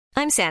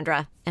I'm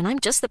Sandra, and I'm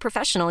just the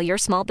professional your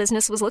small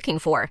business was looking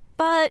for.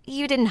 But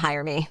you didn't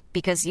hire me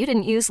because you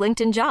didn't use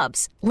LinkedIn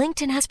Jobs.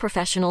 LinkedIn has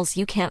professionals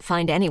you can't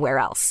find anywhere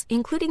else,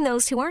 including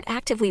those who aren't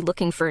actively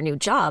looking for a new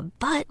job,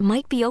 but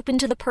might be open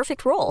to the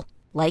perfect role,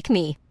 like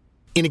me.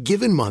 In a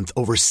given month,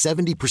 over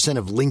 70%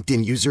 of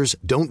LinkedIn users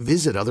don't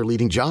visit other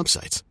leading job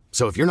sites.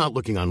 So if you're not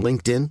looking on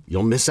LinkedIn,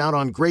 you'll miss out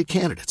on great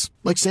candidates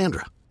like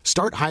Sandra.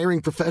 Start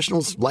hiring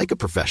professionals like a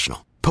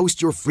professional.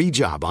 Post your free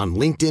job on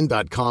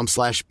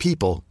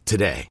linkedin.com/people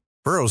today.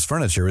 Burrow's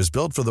furniture is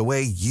built for the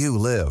way you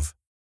live.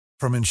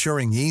 From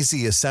ensuring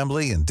easy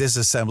assembly and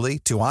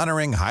disassembly to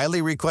honoring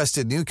highly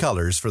requested new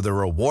colors for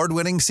their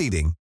award-winning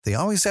seating, they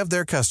always have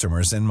their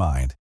customers in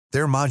mind.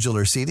 Their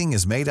modular seating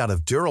is made out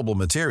of durable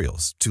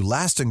materials to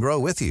last and grow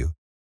with you.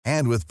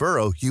 And with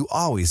Burrow, you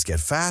always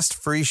get fast,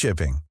 free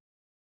shipping.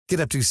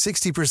 Get up to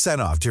 60%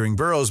 off during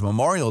Burrow's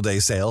Memorial Day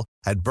sale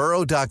at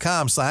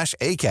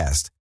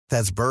burrow.com/ACAST.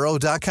 That's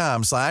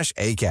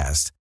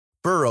burrow.com/ACAST.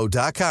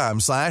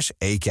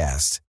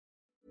 burrow.com/ACAST.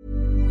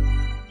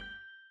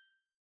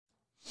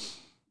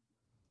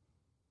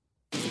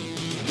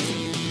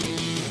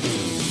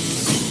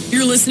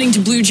 You're listening to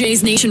Blue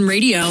Jays Nation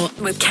Radio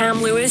with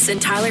Cam Lewis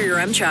and Tyler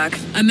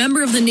Yaremchuk, a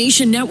member of the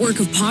Nation network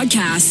of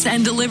podcasts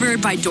and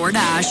delivered by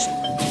DoorDash.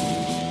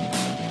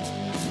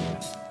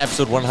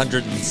 Episode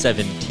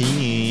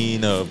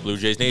 117 of Blue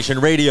Jays Nation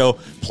Radio,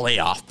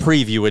 playoff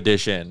preview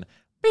edition.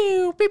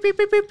 Pew, pew, pew,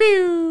 pew, pew,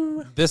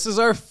 pew. This is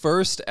our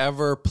first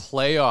ever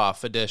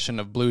playoff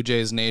edition of Blue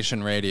Jays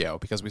Nation Radio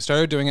because we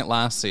started doing it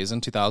last season,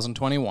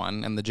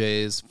 2021, and the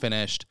Jays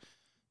finished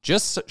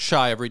just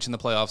shy of reaching the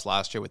playoffs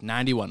last year with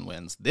 91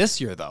 wins.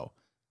 This year, though,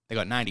 they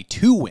got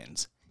 92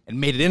 wins and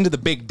made it into the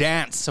big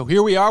dance. So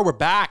here we are, we're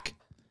back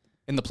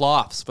in the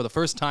playoffs for the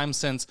first time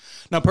since...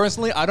 Now,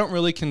 personally, I don't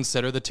really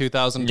consider the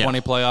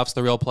 2020 playoffs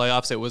the real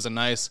playoffs. It was a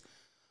nice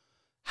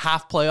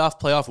half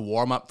playoff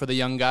warm-up for the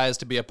young guys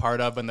to be a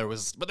part of, and there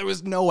was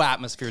no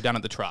atmosphere down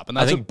at the Trop. And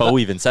I think Bo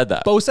even said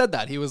that. Bo said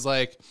that. He was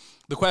like,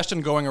 the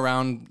question going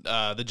around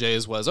the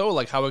Jays was,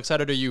 how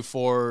excited are you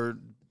for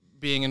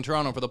being in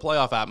Toronto for the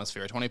playoff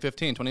atmosphere?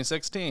 2015,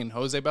 2016,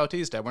 Jose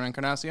Bautista, Edwin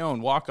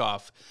Encarnacion,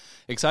 walk-off,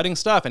 exciting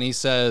stuff. And he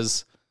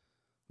says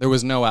there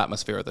was no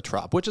atmosphere at the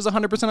Trop, which is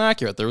 100%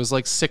 accurate. There was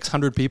like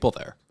 600 people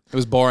there. It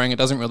was boring. It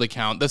doesn't really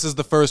count. This is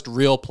the first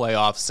real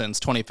playoff since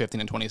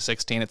 2015 and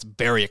 2016. It's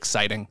very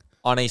exciting.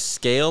 On a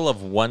scale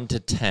of 1 to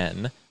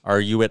 10, are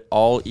you at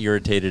all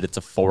irritated it's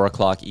a 4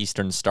 o'clock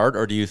Eastern start,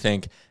 or do you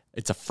think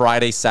it's a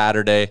Friday,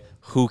 Saturday,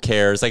 who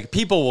cares? Like,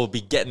 people will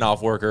be getting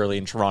off work early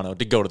in Toronto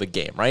to go to the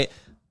game, right?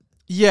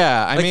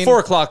 Yeah, I mean, 4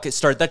 o'clock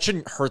start, that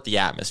shouldn't hurt the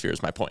atmosphere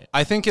is my point.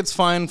 I think it's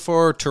fine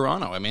for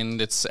Toronto. I mean,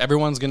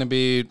 everyone's going to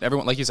be,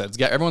 like you said,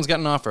 everyone's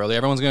getting off early.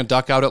 Everyone's going to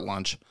duck out at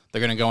lunch.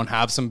 They're going to go and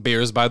have some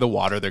beers by the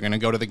water. They're going to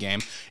go to the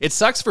game. It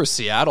sucks for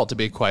Seattle, to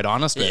be quite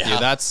honest with you.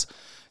 That's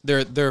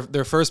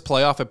their first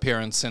playoff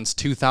appearance since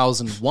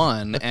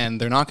 2001, and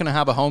they're not going to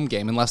have a home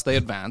game unless they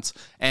advance.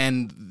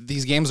 And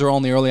these games are all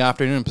in the early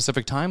afternoon in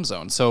Pacific time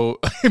zone. So,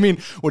 I mean,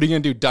 what are you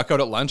going to do? Duck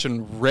out at lunch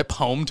and rip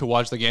home to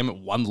watch the game at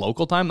 1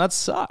 local time? That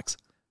sucks.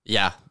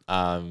 Yeah,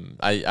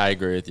 I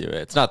agree with you.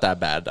 It's not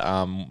that bad.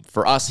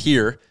 For us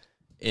here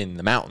in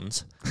the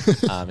mountains,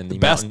 in the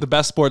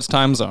best sports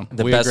time zone.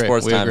 The best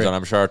sports time zone.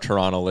 I'm sure our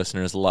Toronto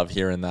listeners love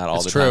hearing that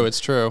all the time. It's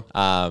true.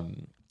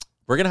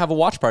 We're going to have a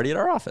watch party at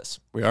our office.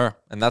 We are.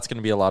 And that's going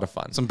to be a lot of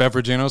fun. Some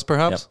beveraginos,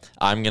 perhaps? Yep.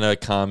 I'm going to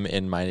come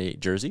in my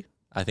jersey.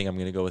 I think I'm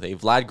going to go with a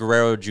Vlad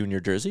Guerrero Jr.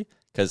 jersey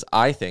because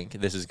I think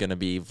this is going to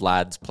be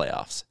Vlad's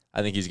playoffs.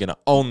 I think he's going to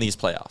own these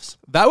playoffs.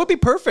 That would be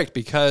perfect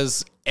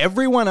because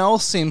everyone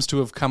else seems to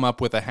have come up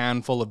with a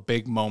handful of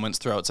big moments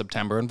throughout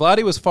September, and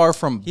Vladdy was far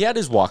from... He had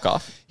his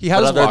walk-off. He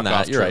had his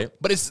walk-off, you're right.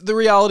 But the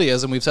reality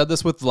is, and we've said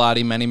this with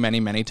Vladdy many, many,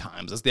 many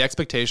times, is the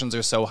expectations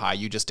are so high,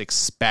 you just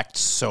expect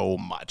so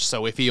much.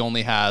 So if he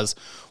only has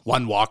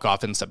one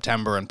walk-off in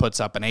September and puts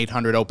up an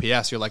 800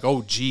 OPS, you're like,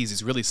 oh, geez,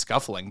 he's really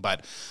scuffling.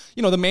 But,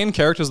 you know, the main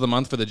characters of the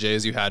month for the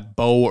Jays, you had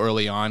Bo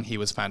early on. He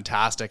was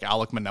fantastic.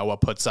 Alek Manoah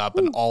puts up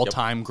an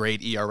all-time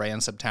great ERA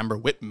in September.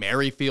 Whit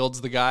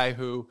Merrifield's the guy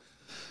who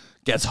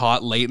gets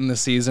hot late in the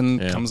season,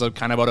 comes out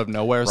kind of out of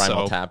nowhere.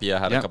 Raimel Tapia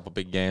had a couple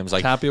big games.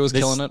 Like Tapia was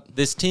killing it.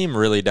 This team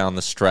really down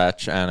the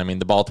stretch, and I mean,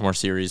 the Baltimore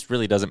series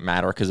really doesn't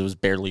matter because it was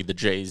barely the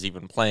Jays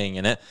even playing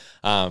in it.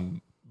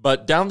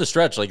 But down the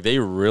stretch, like they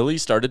really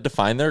started to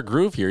find their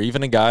groove here.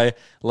 Even a guy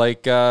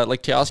like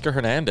Teoscar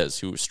Hernandez,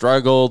 who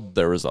struggled.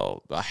 There was a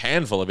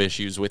handful of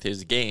issues with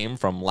his game,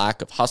 from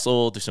lack of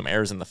hustle to some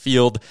errors in the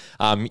field.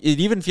 It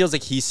even feels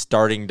like he's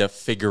starting to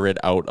figure it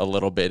out a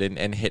little bit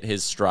and hit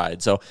his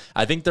stride. So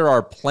I think there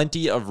are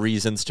plenty of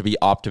reasons to be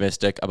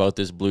optimistic about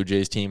this Blue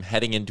Jays team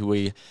heading into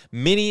a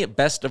mini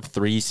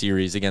best-of-3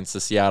 series against the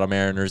Seattle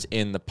Mariners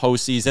in the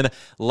postseason.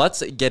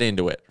 Let's get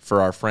into it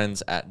for our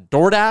friends at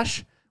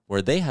DoorDash,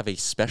 where they have a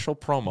special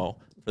promo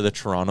for the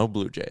Toronto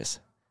Blue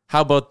Jays.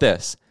 How about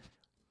this?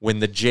 When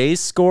the Jays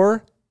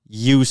score,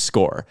 you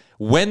score.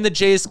 When the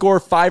Jays score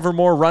 5 or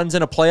more runs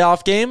in a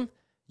playoff game,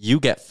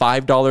 you get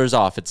 $5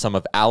 off at some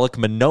of Alek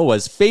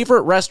Manoah's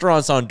favorite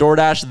restaurants on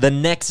DoorDash the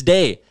next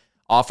day.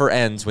 Offer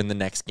ends when the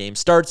next game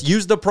starts.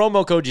 Use the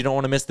promo code. You don't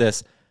want to miss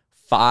this.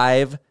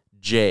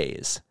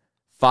 5Js.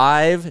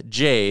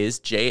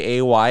 5Js,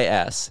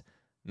 Jays,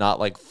 not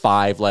like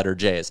 5-letter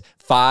Js.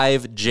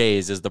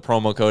 5Js is the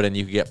promo code, and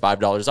you can get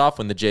 $5 off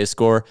when the Jays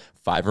score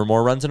 5 or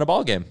more runs in a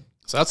ball game.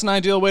 So that's an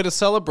ideal way to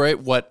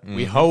celebrate what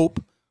we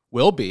hope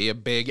will be a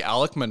big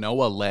Alek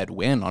Manoah-led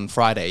win on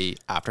Friday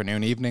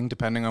afternoon, evening,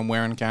 depending on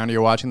where in Canada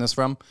you're watching this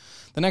from.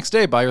 The next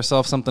day, buy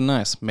yourself something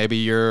nice. Maybe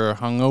you're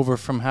hungover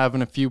from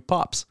having a few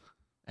pops.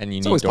 And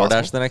you need DoorDash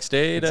possible. The next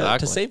day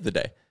to save the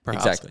day.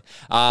 Perhaps. Exactly.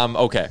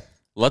 Okay,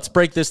 let's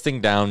break this thing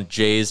down,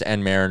 Jays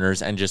and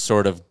Mariners, and just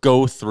sort of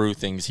go through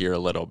things here a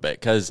little bit.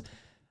 Because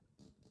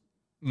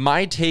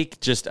my take,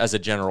 just as a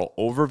general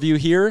overview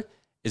here,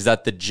 is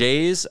that the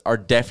Jays are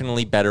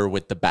definitely better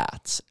with the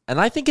bats. And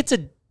I think it's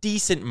a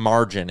decent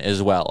margin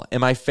as well.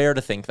 Am I fair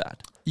to think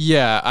that?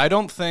 Yeah, I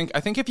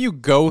think if you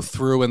go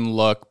through and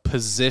look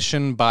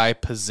position by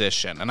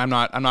position, and I'm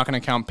not going to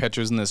count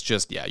pitchers in this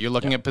just yet. You're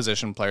looking at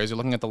position players, you're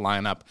looking at the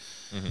lineup.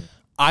 Mm-hmm.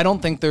 I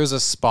don't think there's a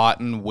spot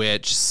in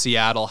which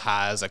Seattle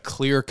has a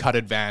clear-cut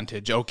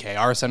advantage. Okay,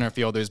 our center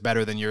fielder is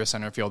better than your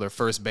center fielder,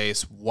 first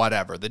base,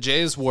 whatever. The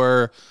Jays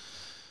were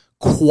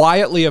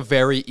quietly a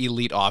very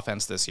elite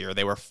offense this year.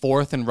 They were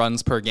 4th in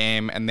runs per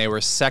game, and they were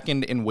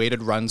 2nd in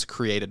weighted runs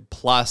created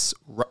plus,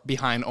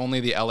 behind only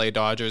the LA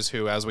Dodgers,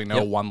 who, as we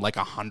know, won like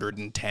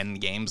 110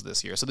 games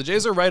this year. So the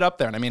Jays are right up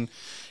there. And I mean,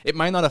 it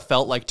might not have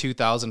felt like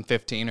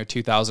 2015 or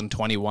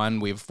 2021.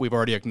 We've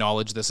already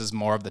acknowledged this is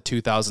more of the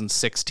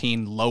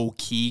 2016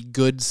 low-key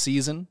good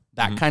season,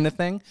 that kind of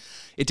thing.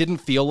 It didn't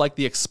feel like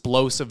the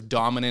explosive,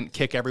 dominant,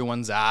 kick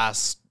everyone's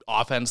ass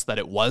offense that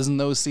it was in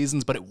those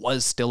seasons, but it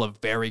was still a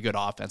very good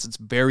offense. It's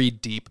very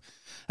deep,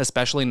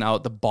 especially now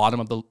at the bottom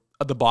of the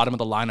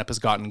lineup has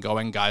gotten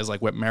going. Guys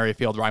like Whit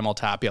Merrifield, Raimel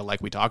Tapia,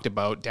 like we talked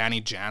about,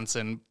 Danny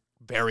Jansen,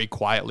 very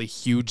quietly,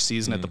 huge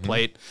season at the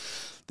plate.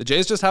 The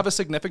Jays just have a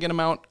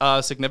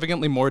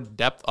significantly more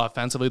depth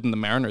offensively than the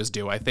Mariners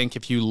do. I think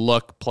if you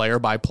look player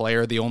by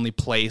player, the only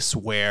place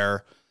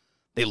where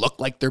they look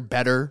like they're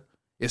better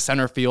is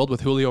center field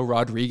with Julio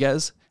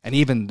Rodriguez. And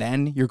even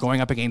then, you're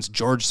going up against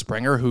George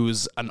Springer,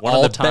 who's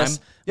one of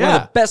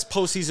the best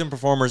postseason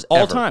performers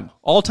ever.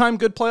 All-time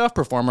good playoff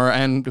performer.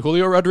 And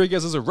Julio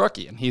Rodriguez is a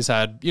rookie, and he's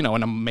had,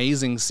 an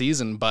amazing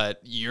season. But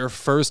your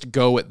first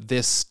go at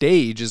this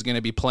stage is going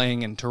to be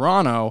playing in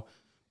Toronto,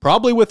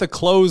 probably with a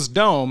closed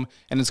dome,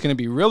 and it's going to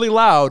be really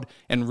loud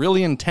and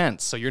really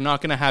intense. So you're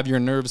not going to have your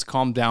nerves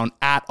calm down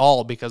at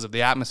all because of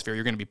the atmosphere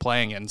you're going to be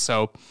playing in.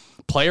 So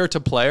player to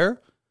player,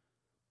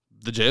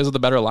 the Jays are the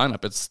better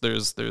lineup.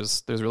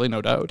 There's really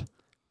no doubt.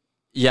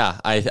 Yeah,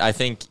 I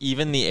think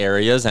even the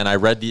areas, and I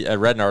read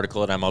an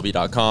article at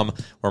MLB.com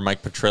where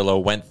Mike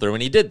Petrillo went through,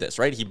 and he did this,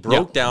 right? He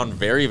broke down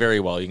very,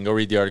 very well. You can go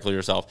read the article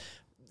yourself,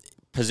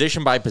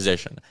 position by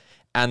position.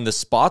 And the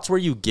spots where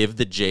you give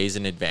the Jays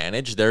an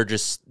advantage,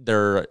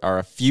 there are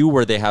a few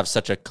where they have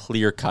such a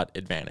clear-cut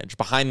advantage.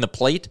 Behind the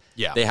plate,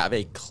 they have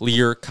a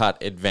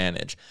clear-cut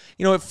advantage.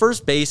 At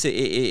first base,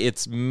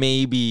 it's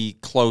maybe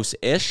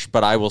close-ish,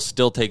 but I will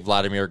still take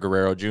Vladimir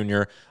Guerrero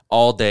Jr.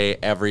 all day,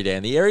 every day.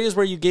 And the areas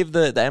where you gave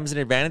the M's an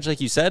advantage, like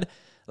you said,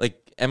 like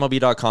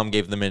MLB.com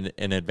gave them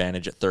an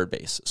advantage at third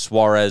base.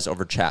 Suarez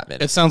over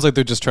Chapman. It sounds like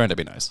they're just trying to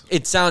be nice.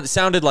 It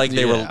sounded like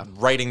they were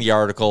writing the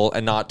article,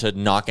 and not to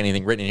knock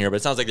anything written in here, but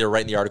it sounds like they were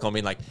writing the article and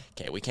being like,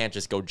 okay, we can't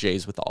just go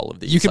Jays with all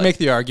of these. You can make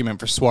the argument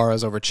for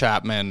Suarez over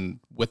Chapman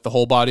with the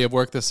whole body of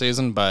work this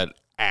season, but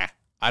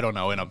I don't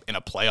know, in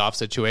a playoff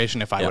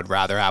situation, if I would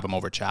rather have him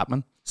over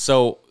Chapman.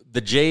 So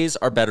the Jays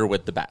are better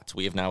with the bats.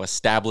 We have now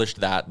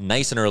established that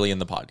nice and early in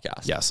the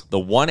podcast. Yes. The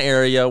one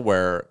area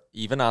where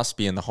even us,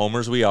 being the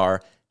homers we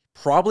are,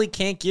 probably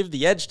can't give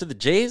the edge to the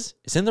Jays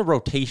is in the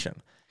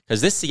rotation,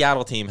 because this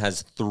Seattle team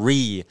has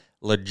 3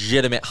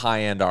 legitimate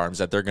high-end arms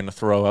that they're going to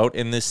throw out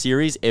in this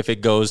series if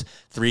it goes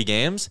 3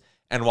 games.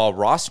 And while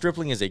Ross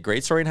Stripling is a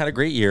great story and had a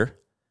great year,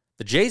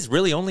 the Jays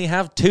really only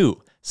have 2.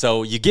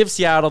 So you give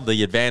Seattle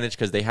the advantage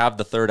because they have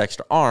the 3rd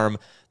extra arm.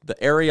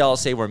 The area I'll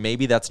say where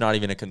maybe that's not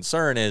even a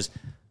concern is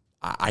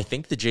I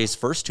think the Jays'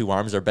 first 2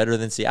 arms are better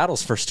than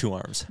Seattle's first 2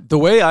 arms. The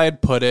way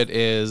I'd put it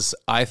is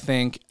I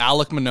think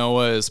Alek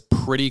Manoah is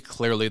pretty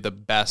clearly the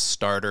best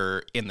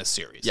starter in the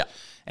series. Yeah.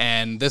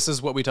 And this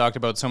is what we talked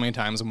about so many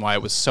times and why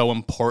it was so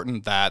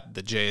important that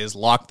the Jays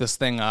locked this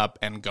thing up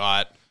and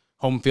got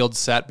home field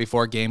set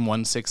before game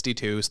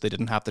 162 so they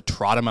didn't have to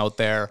trot him out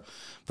there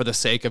for the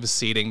sake of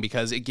seeding,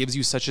 because it gives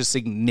you such a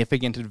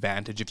significant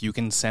advantage if you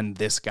can send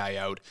this guy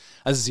out.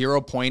 A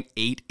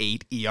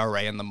 0.88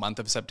 ERA in the month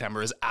of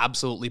September is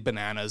absolutely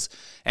bananas,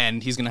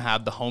 and he's going to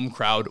have the home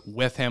crowd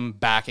with him,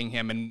 backing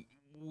him, and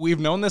we've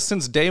known this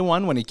since day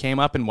one when he came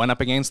up and went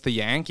up against the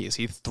Yankees.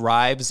 He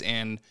thrives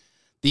in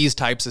these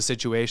types of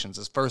situations.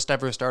 His first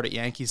ever start at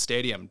Yankee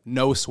Stadium,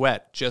 no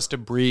sweat, just a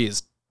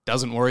breeze.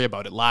 Doesn't worry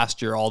about it.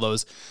 Last year, all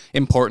those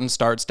important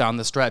starts down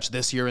the stretch.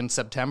 This year in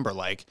September,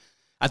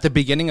 at the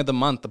beginning of the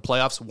month, the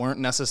playoffs weren't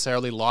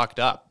necessarily locked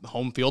up. The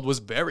home field was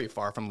very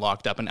far from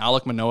locked up, and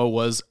Alek Manoah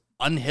was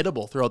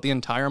unhittable throughout the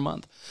entire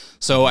month.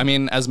 So, I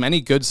mean, as many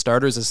good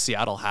starters as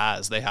Seattle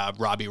has, they have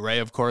Robbie Ray,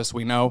 of course,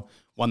 we know,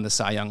 won the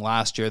Cy Young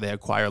last year. They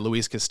acquire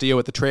Luis Castillo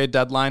at the trade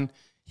deadline.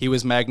 He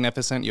was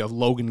magnificent. You have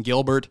Logan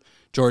Gilbert,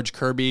 George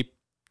Kirby.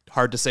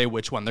 Hard to say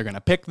which one they're going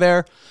to pick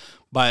there.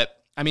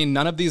 But, I mean,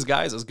 none of these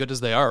guys, as good as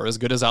they are as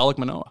good as Alek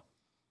Manoah.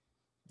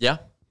 Yeah.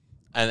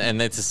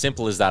 And it's as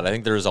simple as that. I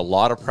think there's a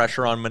lot of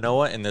pressure on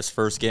Manoah in this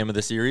first game of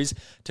the series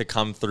to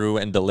come through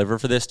and deliver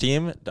for this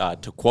team.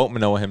 To quote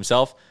Manoah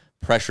himself,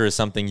 pressure is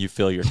something you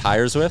fill your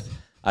tires with.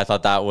 I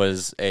thought that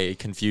was a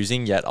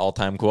confusing yet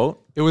all-time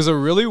quote. It was a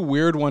really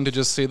weird one to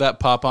just see that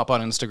pop up on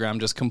Instagram,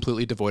 just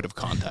completely devoid of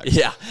context.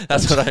 Yeah,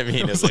 that's what I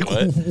mean. It's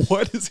like,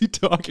 what is he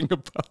talking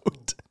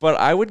about? But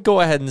I would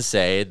go ahead and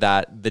say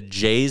that the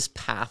Jays'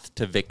 path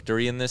to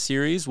victory in this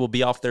series will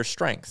be off their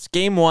strengths.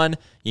 Game one,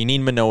 you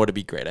need Manoah to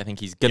be great. I think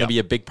he's going to be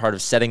a big part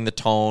of setting the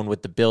tone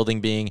with the building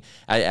being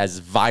as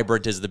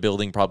vibrant as the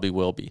building probably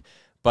will be.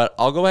 But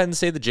I'll go ahead and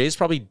say the Jays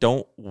probably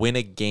don't win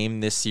a game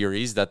this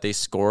series that they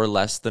score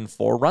less than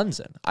 4 runs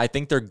in. I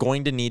think they're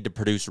going to need to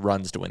produce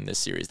runs to win this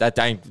series. That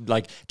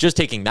like just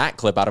taking that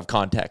clip out of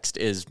context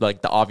is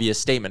like the obvious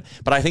statement.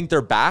 But I think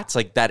their bats,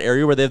 like that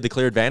area where they have the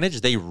clear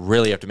advantage, they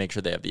really have to make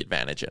sure they have the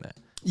advantage in it.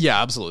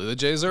 Yeah, absolutely. The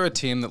Jays are a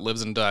team that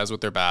lives and dies with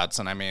their bats,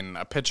 and I mean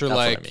a pitcher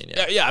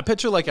a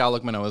pitcher like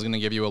Alek Manoah is going to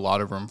give you a lot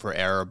of room for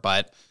error,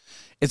 but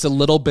it's a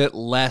little bit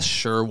less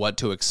sure what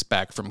to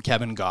expect from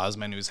Kevin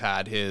Gausman, who's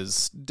had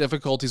his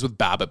difficulties with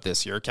BABIP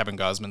this year. Kevin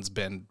Gausman's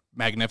been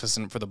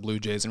magnificent for the Blue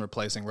Jays in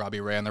replacing Robbie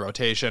Ray in the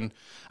rotation.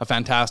 A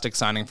fantastic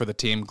signing for the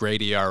team,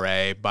 great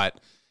ERA, but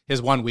his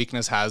one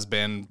weakness has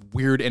been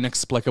weird,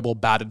 inexplicable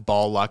batted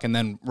ball luck. And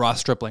then Ross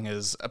Stripling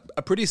is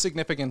a pretty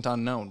significant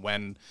unknown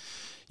when,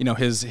 you know,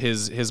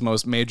 his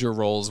most major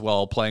roles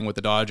while playing with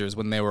the Dodgers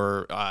when they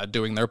were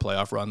doing their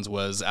playoff runs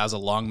was as a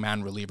long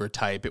man reliever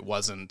type. It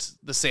wasn't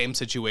the same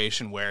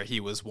situation where he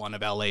was one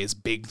of LA's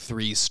big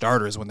 3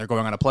 starters when they're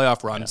going on a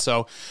playoff run. Yeah.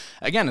 So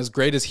again, as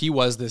great as he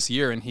was this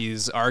year, and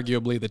he's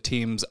arguably the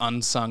team's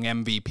unsung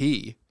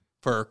MVP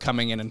for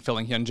coming in and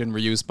filling Hyunjin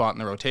Ryu's spot in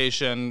the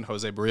rotation.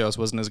 Jose Barrios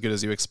wasn't as good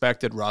as you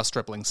expected. Ross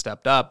Stripling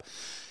stepped up.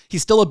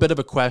 He's still a bit of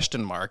a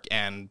question mark,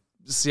 and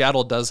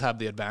Seattle does have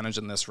the advantage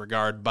in this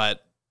regard,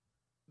 but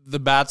the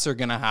bats are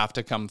going to have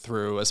to come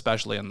through,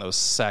 especially in those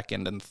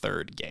second and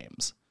third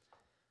games.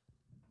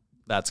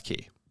 That's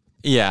key.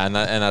 Yeah, and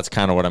that's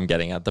kind of what I'm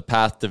getting at. The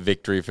path to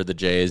victory for the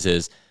Jays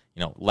is,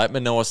 you know, let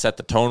Manoah set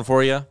the tone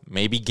for you.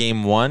 Maybe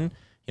game 1,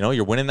 you know,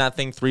 you're winning that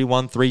thing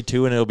 3-1,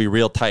 3-2, and it'll be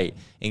real tight.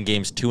 In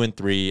games 2 and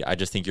 3, I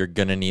just think you're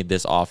going to need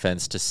this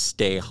offense to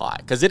stay hot,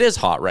 because it is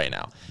hot right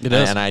now. It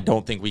is. And I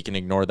don't think we can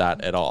ignore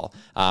that at all.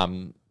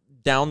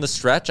 Down the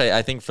stretch,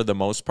 I think for the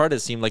most part, it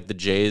seemed like the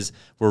Jays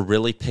were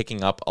really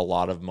picking up a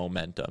lot of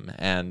momentum.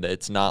 And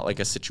it's not like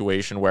a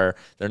situation where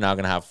they're now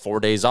going to have 4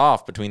 days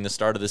off between the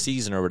start of the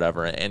season or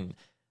whatever. And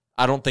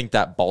I don't think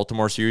that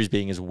Baltimore series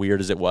being as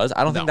weird as it was,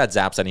 I don't think that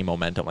zaps any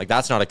momentum. Like,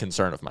 that's not a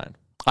concern of mine.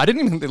 I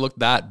didn't even think they looked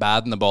that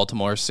bad in the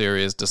Baltimore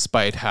series,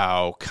 despite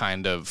how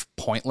kind of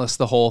pointless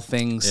the whole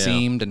thing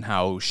seemed and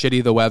how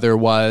shitty the weather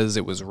was.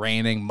 It was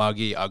raining,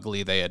 muggy,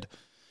 ugly. They had,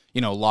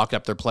 you know, locked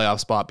up their playoff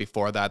spot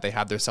before that. They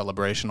had their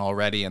celebration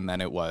already, and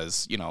then it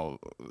was, you know,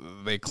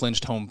 they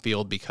clinched home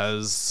field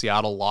because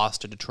Seattle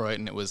lost to Detroit,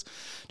 and it was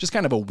just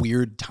kind of a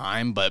weird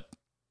time, but,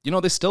 you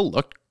know, they still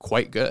looked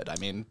quite good. I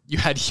mean, you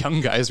had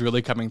young guys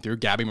really coming through.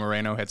 Gabby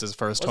Moreno hits his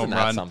first home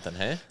run. Something,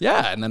 hey?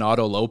 Yeah, and then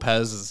Otto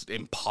Lopez is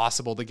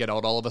impossible to get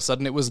out all of a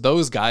sudden. It was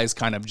those guys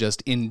kind of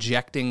just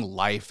injecting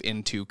life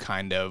into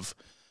kind of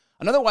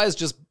an otherwise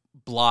just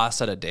blah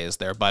set of days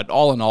there, but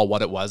all in all,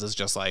 what it was is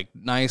just like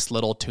nice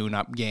little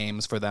tune-up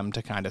games for them to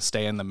kind of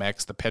stay in the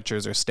mix. The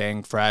pitchers are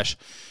staying fresh.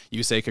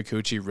 Yusei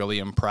Kikuchi really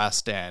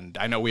impressed, and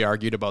I know we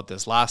argued about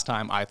this last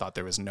time. I thought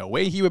there was no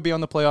way he would be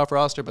on the playoff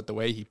roster, but the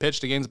way he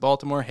pitched against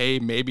Baltimore, hey,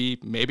 maybe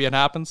it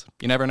happens.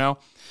 You never know.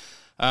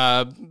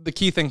 The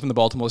key thing from the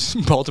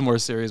Baltimore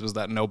series was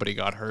that nobody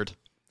got hurt.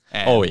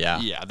 And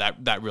yeah,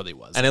 that really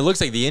was. And it looks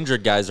like the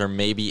injured guys are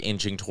maybe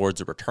inching towards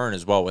a return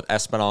as well, with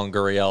Espinal and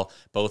Gurriel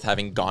both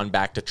having gone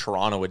back to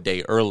Toronto a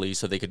day early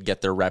so they could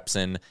get their reps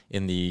in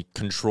the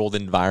controlled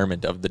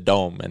environment of the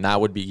Dome. And that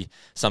would be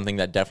something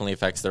that definitely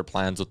affects their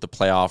plans with the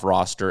playoff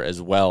roster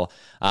as well.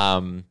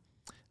 I'm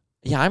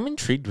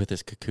intrigued with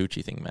this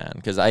Kikuchi thing, man,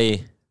 because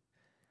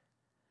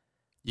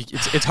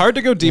it's hard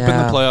to go deep in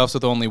the playoffs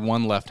with only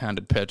one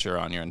left-handed pitcher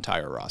on your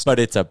entire roster. But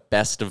it's a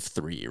best of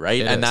 3,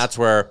 right? And that's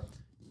where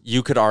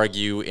you could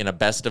argue in a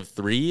best of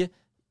 3,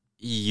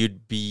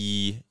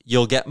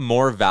 you'll get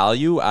more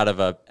value out of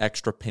an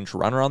extra pinch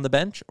runner on the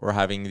bench or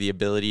having the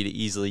ability to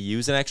easily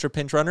use an extra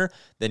pinch runner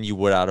than you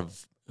would out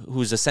of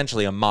who's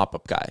essentially a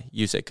mop-up guy,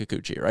 Yusei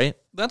Kikuchi, right?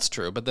 That's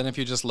true, but then if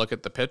you just look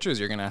at the pitchers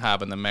you're going to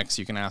have in the mix,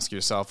 you can ask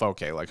yourself,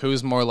 okay, like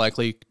who's more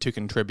likely to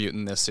contribute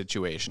in this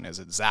situation? Is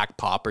it Zach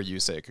Pop or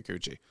Yusei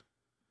Kikuchi?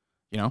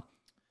 You know?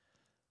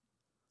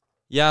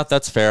 Yeah,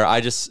 that's fair.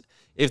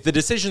 If the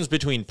decision's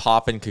between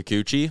Pop and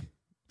Kikuchi,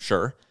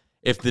 sure.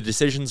 If the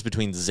decision's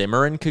between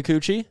Zimmer and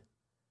Kikuchi,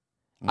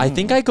 I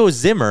think I go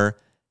Zimmer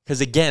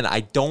Because again,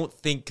 I don't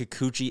think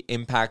Kikuchi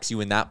impacts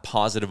you in that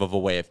positive of a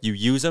way. If you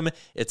use him,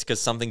 it's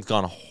because something's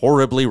gone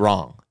horribly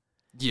wrong.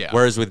 Yeah.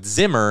 Whereas with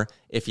Zimmer,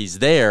 if he's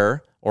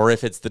there, or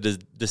if it's the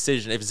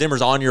decision, if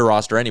Zimmer's on your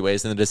roster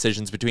anyways, then the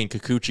decision's between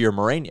Kikuchi or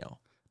Moreno.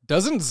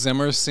 Doesn't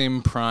Zimmer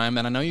seem prime?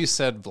 And I know you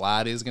said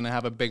Vlad is going to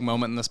have a big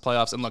moment in this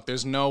playoffs. And look,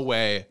 there's no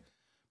way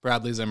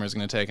Bradley Zimmer is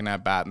going to take an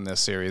at-bat in this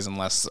series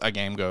unless a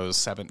game goes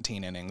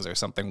 17 innings or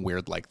something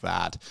weird like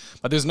that.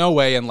 But there's no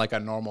way in like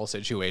a normal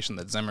situation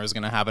that Zimmer is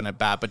going to have an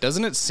at-bat. But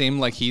doesn't it seem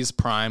like he's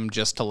primed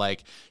just to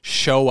like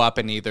show up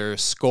and either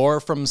score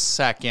from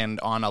second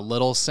on a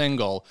little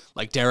single,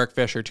 like Derek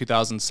Fisher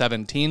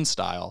 2017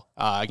 style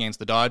against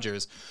the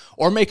Dodgers,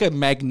 or make a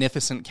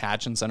magnificent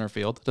catch in center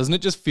field? Doesn't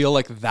it just feel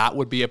like that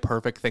would be a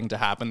perfect thing to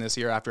happen this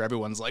year after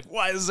everyone's like,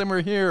 why is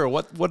Zimmer here?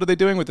 What are they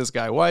doing with this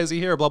guy? Why is he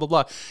here? Blah, blah,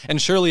 blah. And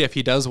surely if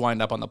he does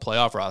wind up on the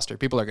playoff roster,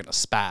 people are going to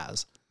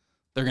spaz.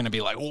 They're going to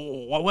be like,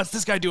 oh, what's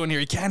this guy doing here?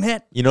 He can't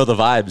hit. You know the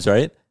vibes,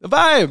 right? The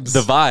vibes.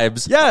 The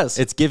vibes. Yes.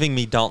 It's giving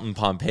me Dalton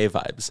Pompey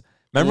vibes.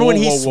 Remember when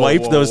he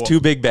swiped those two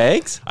big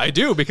bags? I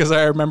do, because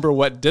I remember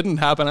what didn't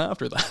happen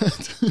after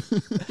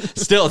that.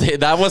 Still,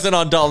 that wasn't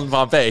on Dalton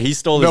Pompey. He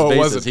stole his bases.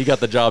 Wasn't. He got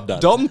the job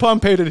done. Dalton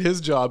Pompey did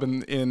his job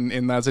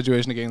in that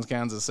situation against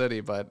Kansas City,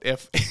 but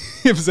if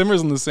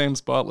Zimmer's in the same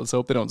spot, let's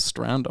hope they don't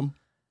strand him.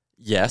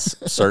 Yes,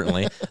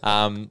 certainly.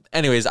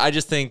 Anyways, I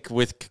just think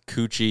with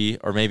Kikuchi,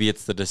 or maybe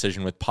it's the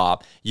decision with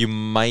Pop, you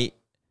might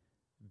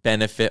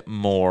benefit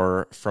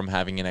more from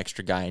having an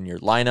extra guy in your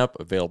lineup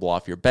available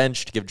off your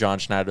bench to give John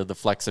Schneider the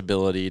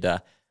flexibility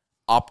to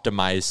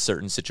optimize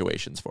certain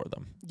situations for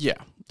them. Yeah.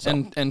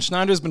 So. And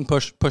Schneider's been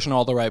pushing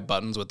all the right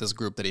buttons with this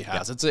group that he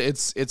has. Yeah.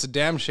 It's a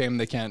damn shame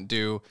they can't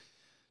do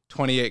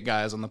 28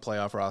 guys on the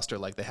playoff roster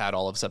like they had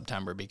all of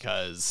September,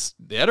 because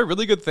they had a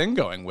really good thing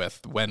going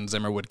with when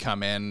Zimmer would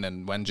come in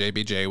and when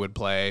JBJ would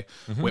play,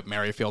 Whit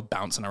Merrifield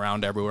bouncing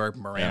around everywhere,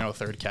 Moreno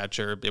third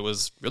catcher. It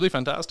was really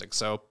fantastic.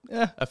 So,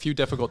 a few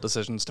difficult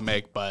decisions to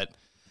make, but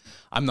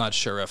I'm not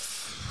sure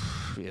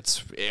if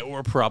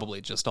we're probably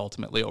just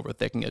ultimately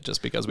overthinking it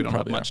just because we don't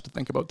have much to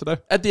think about today.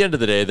 At the end of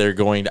the day, they're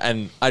going to,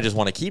 and I just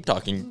want to keep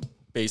talking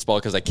baseball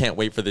because I can't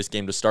wait for this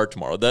game to start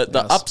tomorrow. The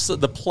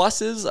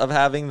pluses of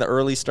having the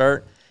early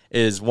start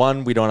is,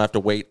 one, we don't have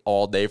to wait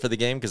all day for the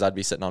game because I'd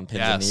be sitting on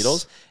pins and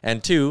needles.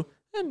 And two,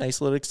 a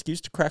nice little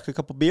excuse to crack a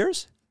couple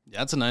beers.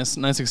 Yeah, it's a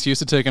nice excuse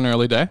to take an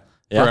early day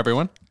for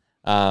everyone.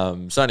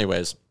 So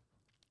anyways,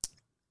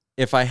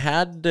 if I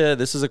had to,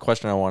 this is a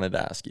question I wanted to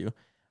ask you.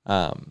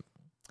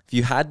 If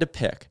you had to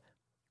pick,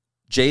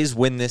 Jays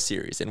win this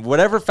series, in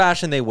whatever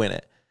fashion they win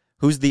it,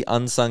 who's the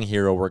unsung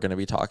hero we're going to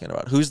be talking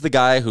about? Who's the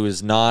guy who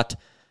is not,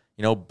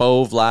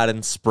 Bo, Vlad,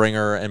 and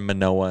Springer, and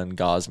Manoah, and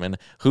Gausman?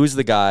 Who's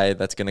the guy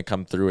that's going to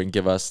come through and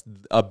give us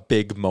a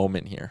big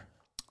moment here?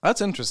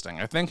 That's interesting.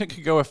 I think it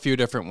could go a few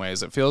different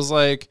ways. It feels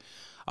like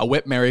a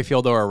Whit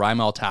Merrifield or a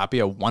Raimel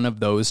Tapia, one of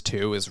those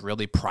two is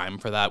really prime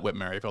for that. Whit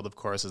Merrifield, of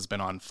course, has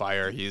been on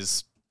fire.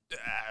 He's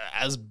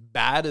as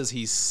bad as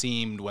he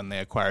seemed when they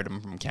acquired him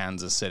from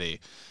Kansas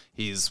City.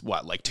 He's,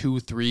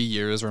 2-3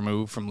 years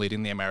removed from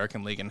leading the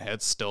American League in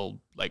hits, still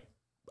like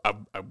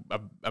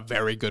a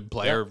very good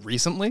player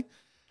recently.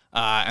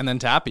 And then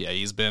Tapia,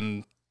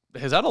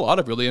 has had a lot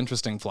of really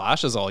interesting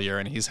flashes all year,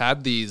 and he's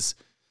had these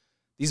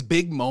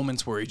big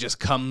moments where he just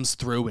comes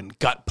through and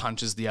gut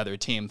punches the other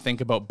team.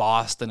 Think about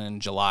Boston in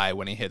July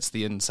when he hits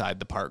the inside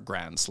the park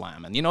grand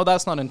slam. And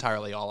that's not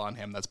entirely all on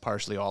him. That's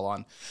partially all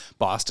on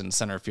Boston's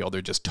center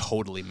fielder just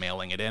totally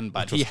mailing it in.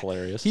 But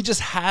hilarious. He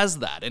just has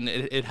that. And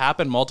it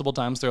happened multiple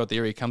times throughout the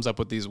year. He comes up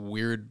with these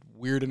weird,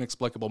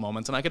 inexplicable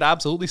moments. And I could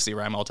absolutely see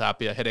Raimel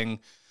Tapia hitting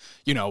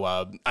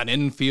an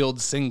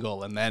infield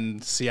single and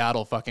then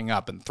Seattle fucking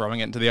up and throwing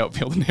it into the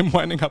outfield and him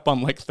winding up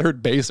on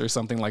third base or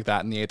something like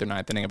that in the 8th or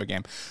 9th inning of a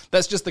game.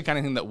 That's just the kind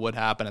of thing that would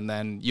happen. And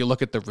then you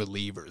look at the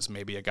relievers,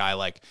 maybe a guy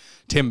like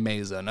Tim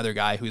Meza, another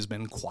guy who's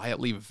been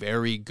quietly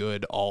very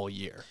good all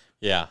year.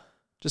 Yeah.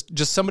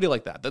 Just somebody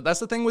like that. That's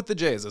the thing with the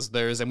Jays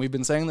and we've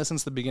been saying this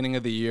since the beginning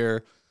of the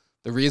year,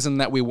 the reason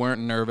that we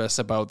weren't nervous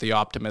about the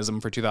optimism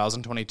for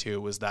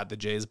 2022 was that the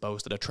Jays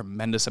boasted a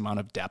tremendous amount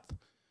of depth.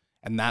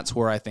 And that's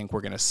where I think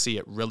we're going to see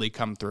it really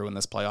come through in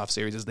this playoff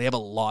series, is they have a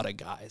lot of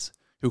guys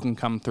who can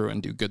come through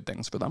and do good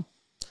things for them.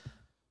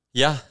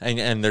 Yeah,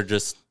 and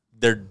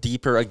they're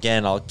deeper.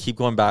 Again, I'll keep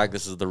going back.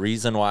 This is the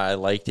reason why I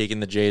like taking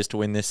the Jays to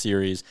win this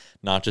series,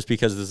 not just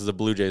because this is a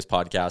Blue Jays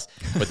podcast,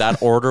 but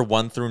that order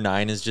 1 through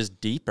 9 is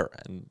just deeper.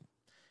 And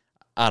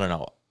I don't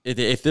know.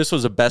 If this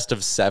was a best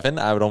of 7,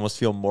 I would almost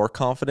feel more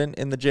confident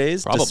in the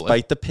Jays,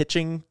 despite the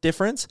pitching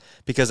difference.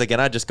 Because, again,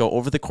 I just go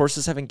over the course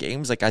of 7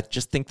 games. I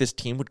just think this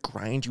team would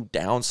grind you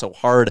down so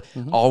hard,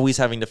 always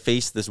having to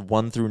face this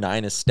 1 through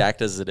 9 as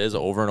stacked as it is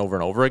over and over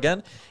and over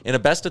again. In a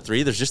best of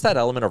 3, there's just that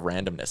element of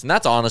randomness. And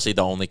that's honestly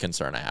the only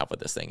concern I have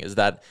with this thing, is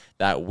that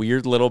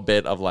weird little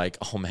bit of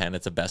oh, man,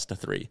 it's a best of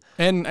 3.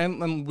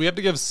 And we have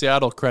to give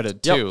Seattle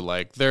credit, too.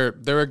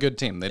 They're a good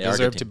team. They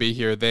deserve to be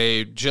here.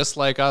 They, just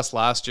like us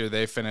last year,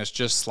 they finished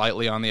just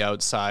slightly on the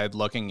outside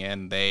looking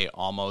in. They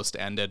almost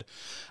ended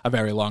a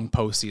very long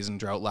postseason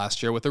drought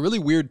last year with a really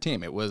weird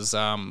team. It was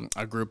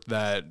a group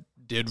that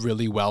did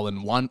really well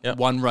in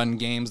one-run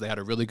games. They had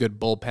a really good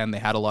bullpen. They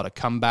had a lot of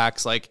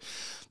comebacks. Like,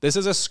 this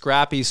is a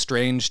scrappy,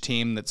 strange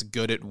team that's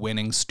good at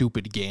winning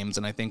stupid games,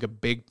 and I think a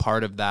big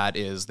part of that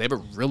is they have a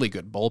really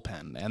good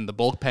bullpen, and the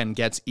bullpen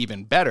gets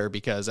even better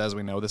because, as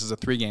we know, this is a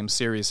 3-game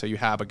series, so you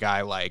have a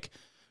guy like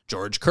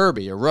George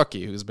Kirby, a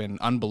rookie who's been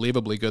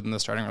unbelievably good in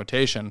the starting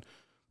rotation,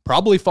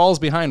 probably falls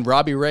behind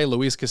Robbie Ray,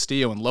 Luis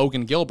Castillo, and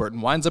Logan Gilbert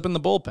and winds up in the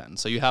bullpen.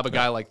 So you have a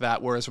guy like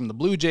that, whereas from the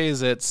Blue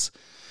Jays, it's,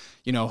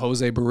 you know,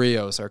 Jose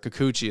Barrios or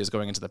Kikuchi is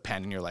going into the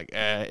pen, and you're like,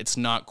 it's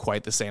not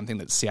quite the same thing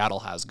that Seattle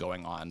has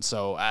going on.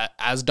 So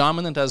as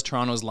dominant as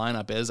Toronto's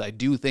lineup is, I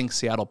do think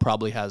Seattle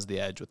probably has the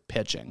edge with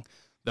pitching.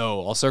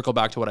 Though I'll circle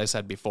back to what I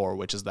said before,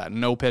 which is that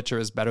no pitcher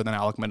is better than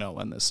Alek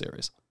Manoah in this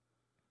series.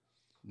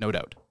 No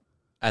doubt.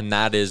 And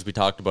that is, we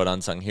talked about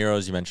unsung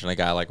heroes. You mentioned a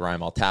guy like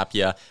Raimel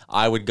Tapia.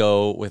 I would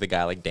go with a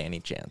guy like Danny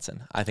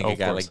Jansen. I think a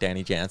guy like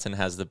Danny Jansen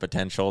has the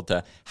potential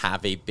to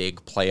have a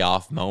big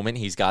playoff moment.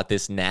 He's got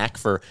this knack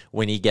for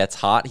when he gets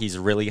hot, he's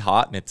really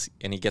hot,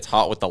 and he gets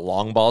hot with the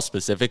long ball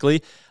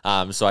specifically.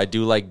 So I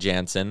do like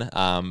Jansen,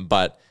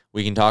 but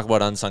we can talk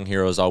about unsung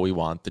heroes all we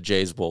want. The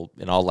Jays will,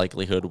 in all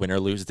likelihood, win or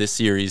lose this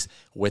series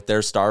with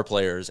their star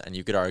players, and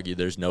you could argue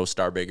there's no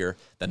star bigger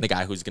than the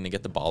guy who's going to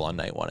get the ball on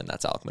night one, and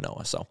that's Alek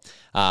Manoah. So,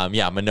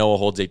 Manoah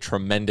holds a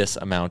tremendous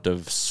amount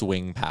of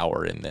swing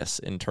power in this,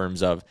 in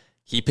terms of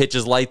he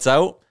pitches lights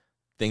out,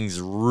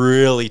 things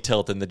really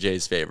tilt in the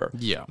Jays' favor.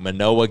 Yeah.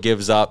 Manoah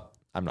gives up.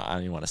 I don't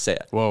even want to say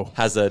it. Whoa.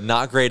 Has a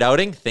not great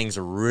outing, things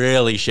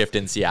really shift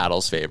in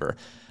Seattle's favor.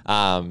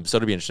 So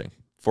it'll be interesting.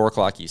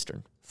 4:00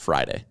 Eastern,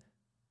 Friday.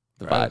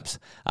 Vibes.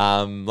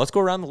 Let's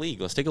go around the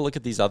league. Let's take a look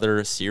at these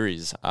other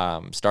series,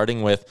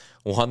 starting with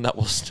one that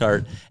will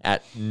start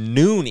at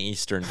noon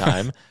Eastern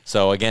time.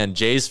 So again,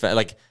 Jays,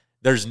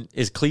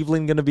 is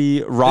Cleveland going to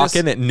be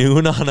rocking at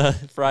noon on a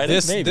Friday?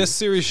 This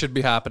series should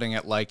be happening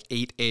at like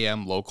 8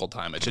 a.m. local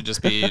time. It should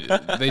just be,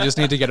 they just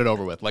need to get it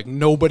over with. Like,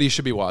 nobody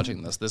should be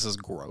watching this. This is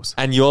gross.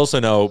 And you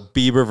also know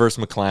Bieber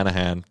versus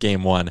McClanahan,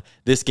 game one.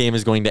 This game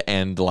is going to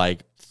end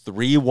like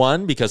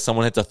 3-1 because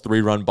someone hits a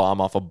 3-run bomb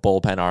off a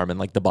bullpen arm in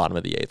like the bottom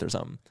of the 8th or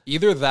something.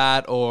 Either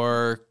that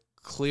or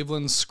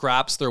Cleveland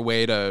scraps their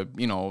way to,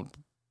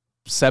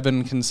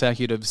 7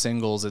 consecutive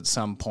singles at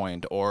some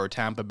point, or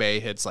Tampa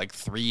Bay hits like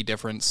 3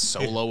 different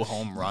solo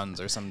home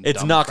runs or something.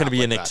 It's not going to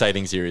be an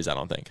exciting series, I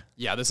don't think.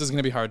 Yeah, this is going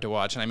to be hard to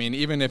watch. And I mean,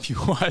 even if you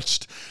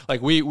watched,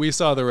 like we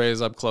saw the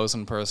Rays up close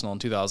and personal in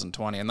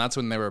 2020, and that's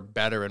when they were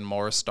better and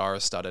more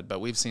star-studded. But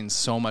we've seen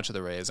so much of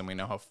the Rays, and we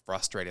know how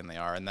frustrating they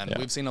are. And then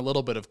we've seen a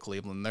little bit of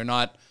Cleveland. They're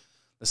not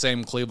the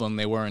same Cleveland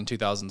they were in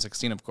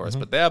 2016, of course,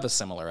 but they have a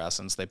similar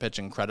essence. They pitch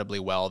incredibly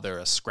well. They're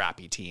a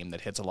scrappy team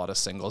that hits a lot of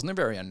singles, and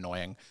they're very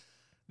annoying.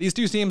 These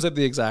two teams have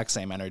the exact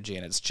same energy,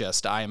 and it's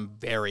just, I am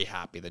very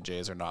happy the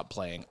Jays are not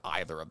playing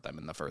either of them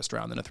in the first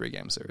round in a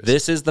 3-game series.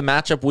 This is the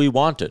matchup we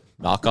wanted.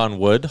 Knock on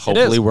wood.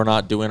 Hopefully we're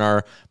not doing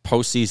our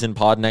postseason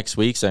pod next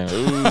week saying,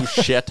 ooh,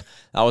 shit,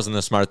 that wasn't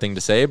the smart thing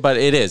to say, but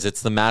it is.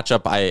 It's the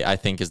matchup I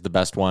think is the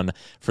best one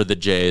for the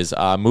Jays.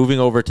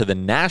 Moving over to the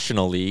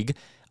National League,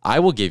 I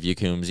will give you,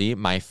 Coombsy,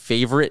 my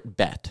favorite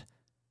bet,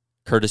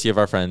 courtesy of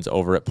our friends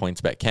over at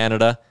PointsBet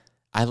Canada.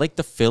 I like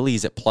the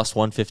Phillies at plus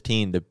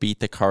 115 to beat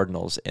the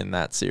Cardinals in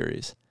that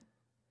series.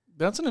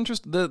 That's an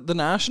interest. The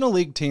National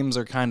League teams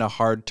are kind of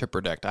hard to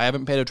predict. I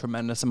haven't paid a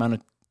tremendous amount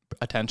of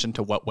attention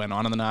to what went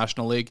on in the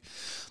National League.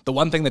 The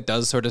one thing that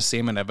does sort of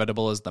seem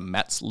inevitable is the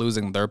Mets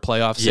losing their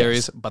playoff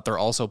series, but they're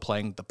also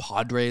playing the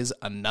Padres,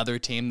 another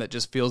team that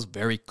just feels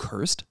very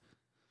cursed.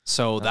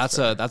 So that's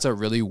a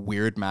really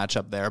weird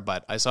matchup there.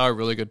 But I saw a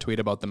really good tweet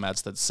about the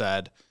Mets that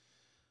said,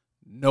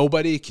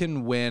 nobody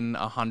can win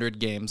 100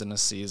 games in a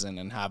season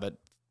and have it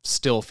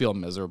still feel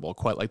miserable,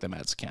 quite like the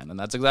Mets can. And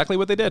that's exactly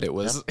what they did. It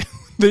was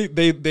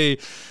they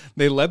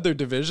led their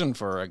division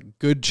for a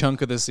good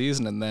chunk of the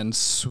season, and then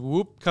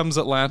swoop comes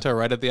Atlanta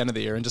right at the end of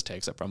the year and just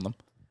takes it from them.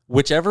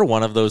 Whichever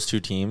one of those two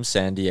teams,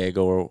 San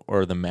Diego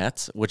or the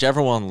Mets,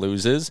 whichever one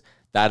loses,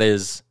 that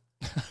is...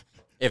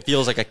 it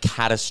feels like a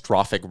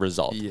catastrophic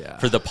result. Yeah.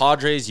 For the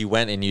Padres, you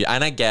went and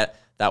I get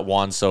that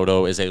Juan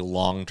Soto is a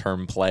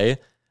long-term play,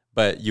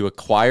 but you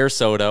acquire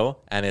Soto,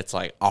 and it's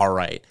like, all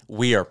right,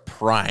 we are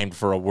primed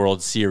for a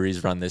World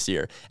Series run this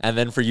year. And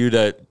then for you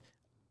to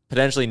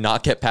potentially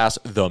not get past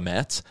the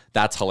Mets,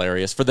 that's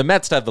hilarious. For the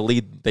Mets to have the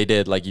lead they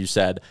did, like you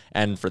said,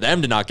 and for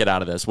them to not get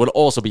out of this would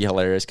also be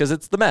hilarious because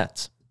it's the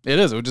Mets. It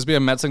is. It would just be a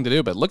Mets thing to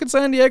do. But look at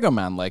San Diego,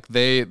 man. Like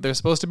they're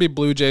supposed to be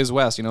Blue Jays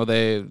West.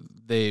 They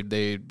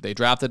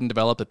drafted and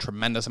developed a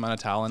tremendous amount of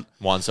talent.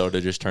 Juan Soto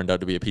just turned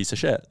out to be a piece of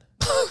shit.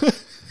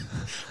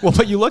 Well,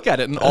 but you look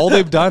at it, and all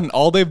they've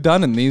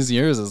done in these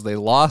years is they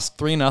lost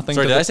 3-0.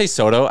 Sorry, did I say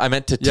Soto? I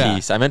meant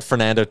Tatis. Yeah. I meant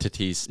Fernando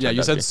Tatis. Yeah,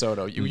 you said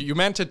Soto. You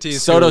meant Tatis.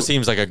 Soto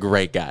seems like a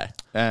great guy.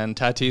 And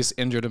Tatis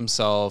injured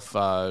himself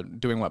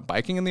doing what,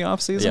 biking in the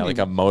offseason? Yeah, like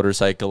a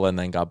motorcycle, and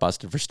then got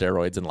busted for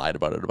steroids and lied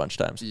about it a bunch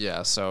of times.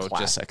 Yeah, so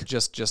Classic.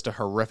 just a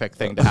horrific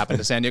thing to happen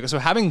to San Diego. So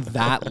having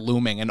that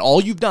looming, and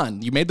all you've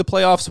done, you made the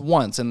playoffs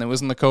once, and it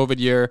was in the COVID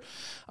year,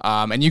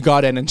 and you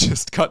got in and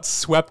just got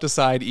swept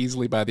aside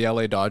easily by the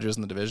LA Dodgers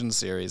in the division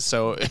series.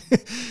 So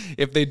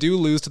if they do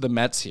lose to the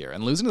Mets here,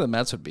 and losing to the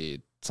Mets would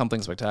be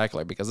something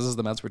spectacular because this is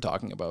the Mets we're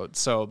talking about.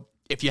 So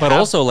if you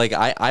also, like,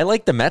 I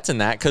like the Mets in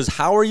that, because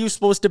how are you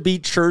supposed to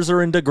beat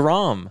Scherzer and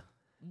DeGrom?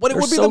 But it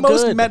would be the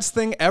most Mets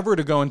thing ever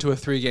to go into a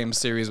 3-game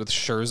series with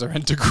Scherzer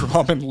and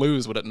DeGrom and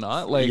lose, would it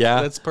not? Like,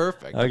 yeah. That's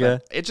perfect. Okay.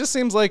 But it just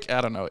seems like, I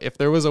don't know, if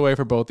there was a way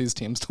for both these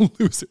teams to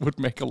lose, it would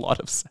make a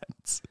lot of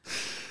sense.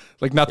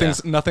 Like,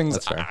 nothing's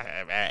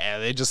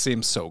they just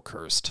seem so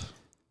cursed.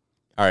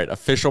 All right,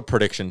 official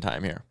prediction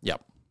time here.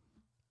 Yep.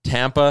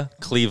 Tampa,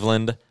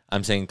 Cleveland.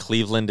 I'm saying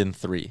Cleveland in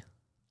 3.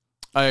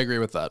 I agree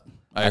with that.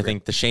 I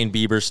think the Shane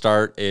Bieber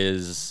start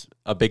is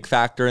a big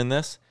factor in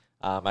this.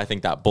 I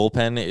think that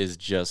bullpen is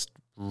just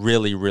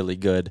really, really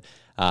good.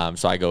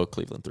 So I go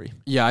Cleveland 3.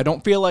 Yeah, I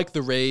don't feel like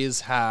the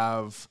Rays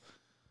have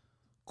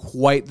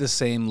quite the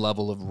same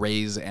level of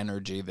Rays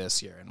energy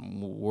this year. And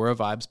we're a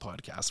vibes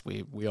podcast.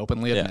 We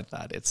openly admit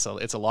that. It's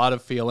a lot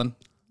of feeling.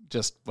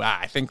 Just,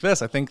 I think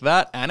this, I think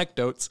that,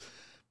 anecdotes.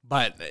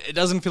 But it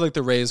doesn't feel like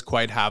the Rays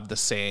quite have the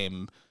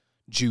same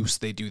juice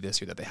they do this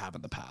year that they have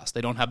in the past.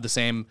 They don't have the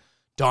same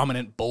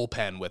dominant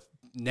bullpen with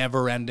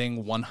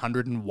never-ending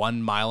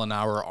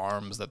 101-mile-an-hour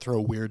arms that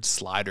throw weird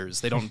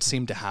sliders. They don't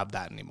seem to have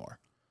that anymore.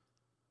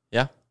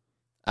 Yeah,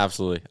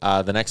 absolutely.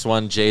 The next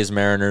one, Jays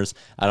Mariners.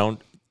 I'm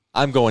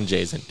going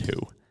Jays in 2.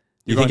 Do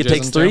you think it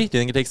takes 3? Do you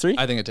think it takes 3?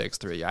 I think it takes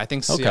 3. Yeah, I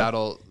think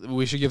Seattle.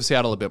 We should give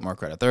Seattle a bit more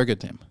credit. They're a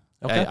good team.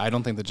 Okay. I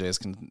don't think the Jays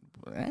can.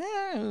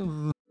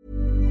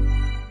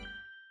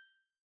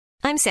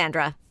 I'm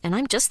Sandra, and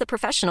I'm just the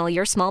professional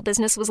your small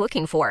business was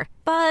looking for.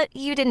 But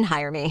you didn't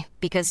hire me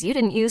because you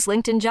didn't use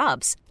LinkedIn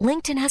Jobs.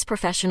 LinkedIn has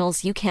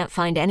professionals you can't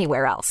find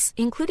anywhere else,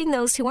 including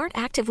those who aren't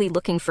actively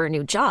looking for a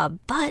new job,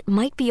 but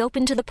might be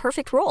open to the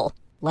perfect role,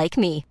 like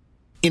me.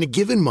 In a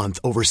given month,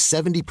 over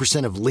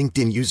 70% of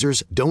LinkedIn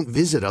users don't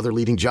visit other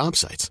leading job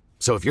sites.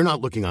 So if you're not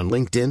looking on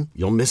LinkedIn,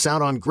 you'll miss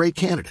out on great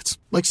candidates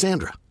like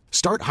Sandra.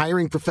 Start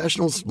hiring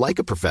professionals like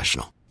a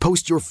professional.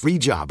 Post your free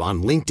job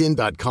on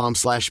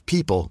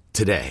linkedin.com/people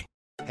today.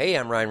 Hey,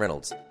 I'm Ryan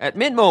Reynolds. At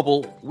Mint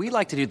Mobile, we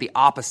like to do the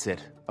opposite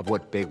of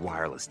what Big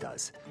Wireless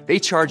does. They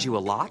charge you a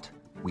lot,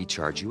 we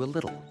charge you a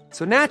little.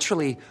 So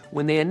naturally,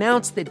 when they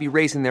announced they'd be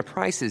raising their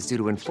prices due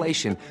to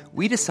inflation,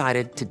 we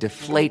decided to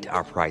deflate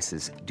our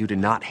prices due to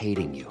not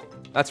hating you.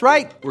 That's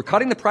right. We're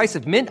cutting the price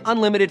of Mint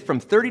Unlimited from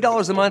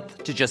 $30 a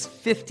month to just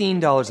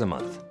 $15 a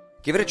month.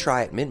 Give it a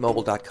try at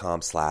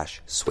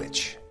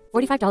mintmobile.com/switch.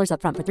 $45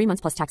 up front for 3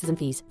 months plus taxes and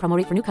fees. Promo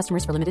rate for new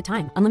customers for limited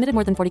time. Unlimited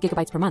more than 40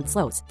 gigabytes per month.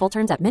 Slows full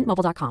terms at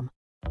mintmobile.com.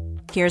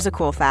 Here's a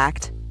cool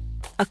fact.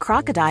 A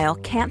crocodile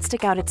can't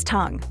stick out its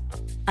tongue.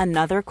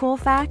 Another cool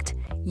fact,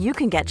 you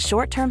can get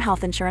short-term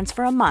health insurance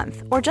for a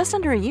month or just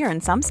under a year in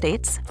some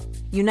states.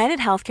 United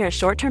Healthcare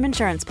short-term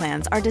insurance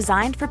plans are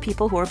designed for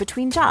people who are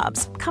between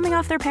jobs, coming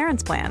off their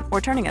parents' plan, or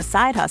turning a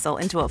side hustle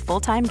into a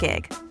full-time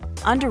gig.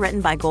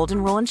 Underwritten by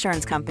Golden Rule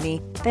Insurance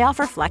Company, they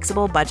offer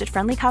flexible,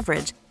 budget-friendly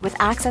coverage with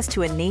access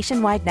to a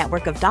nationwide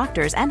network of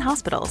doctors and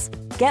hospitals.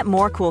 Get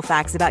more cool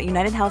facts about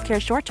United Healthcare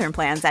short-term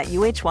plans at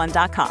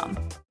uh1.com.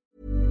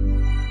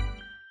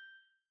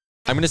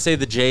 I'm going to say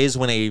the Jays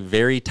win a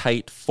very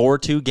tight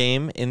 4-2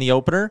 game in the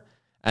opener,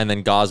 and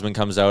then Gausman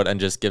comes out and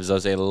just gives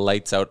us a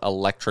lights-out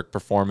electric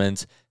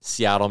performance.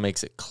 Seattle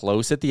makes it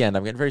close at the end.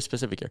 I'm getting very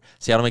specific here.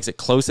 Seattle makes it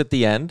close at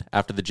the end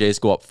after the Jays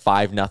go up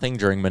 5-0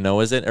 during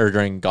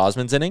during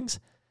Gausman's innings.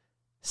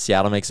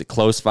 Seattle makes it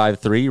close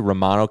 5-3.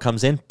 Romano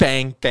comes in,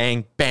 bang,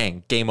 bang,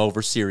 bang. Game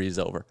over, series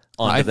over.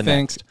 On to the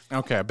next.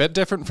 Okay, a bit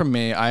different from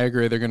me. I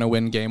agree they're going to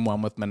win game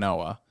 1 with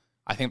Manoah.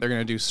 I think they're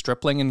going to do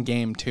Stripling in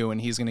game 2,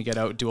 and he's going to get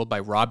out-dueled by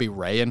Robbie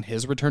Ray in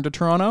his return to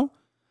Toronto.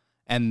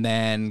 And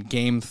then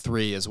game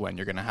 3 is when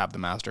you're going to have the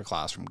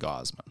masterclass from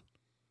Gausman.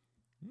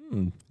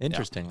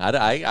 Interesting.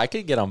 Yeah. I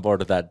could get on board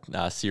with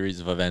that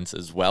series of events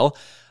as well.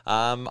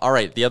 All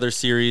right, the other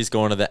series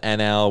going to the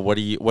NL.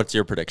 What's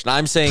your prediction?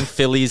 I'm saying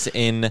Phillies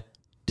in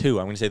 2.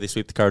 I'm going to say they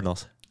sweep the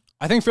Cardinals.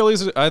 I think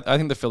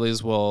the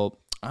Phillies will.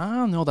 I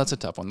don't know. That's a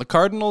tough one. The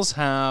Cardinals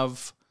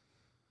have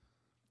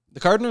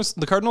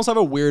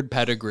a weird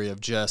pedigree of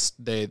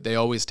just they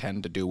always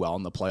tend to do well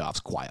in the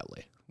playoffs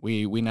quietly.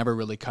 We never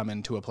really come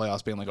into a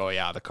playoffs being like, oh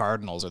yeah, the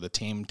Cardinals are the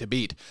team to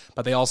beat.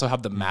 But they also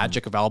have the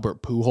magic of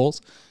Albert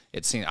Pujols.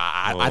 It seems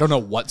I don't know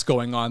what's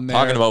going on there.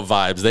 Talking about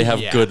vibes, they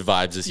have good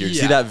vibes this year.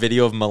 See that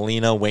video of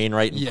Molina,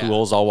 Wainwright, and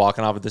Pujols all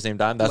walking off at the same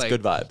time? That's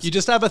good vibes. You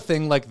just have a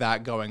thing like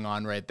that going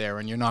on right there,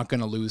 and you're not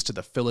going to lose to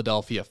the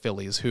Philadelphia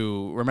Phillies,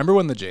 who, remember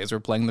when the Jays were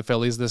playing the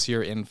Phillies this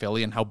year in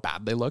Philly and how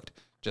bad they looked?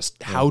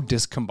 Just how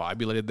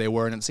discombobulated they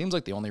were. And it seems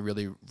like the only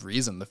really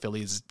reason the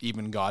Phillies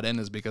even got in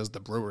is because the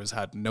Brewers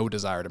had no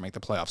desire to make the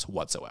playoffs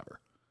whatsoever.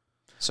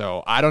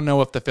 So I don't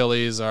know if the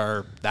Phillies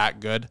are that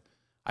good.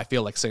 I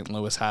feel like St.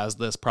 Louis has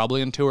this probably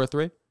in 2 or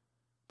 3.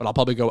 but I'll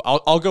probably go.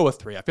 I'll go with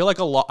 3. I feel like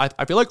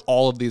I feel like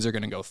all of these are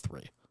going to go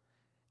 3.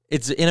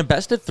 It's in a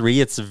best of 3.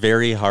 It's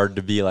very hard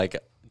to be like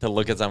to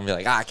look at something and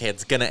be like, okay,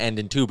 it's going to end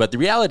in 2. But the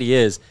reality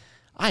is,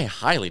 I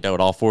highly doubt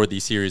all 4 of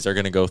these series are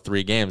going to go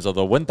 3 games.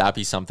 Although, wouldn't that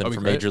be something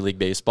for Major League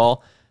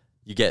Baseball?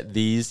 You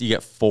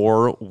get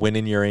 4 win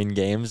in your in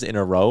games in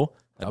a row.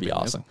 That'd be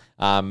awesome.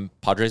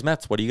 Padres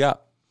Mets. What do you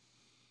got?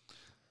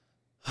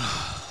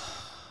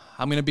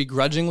 I'm going to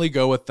begrudgingly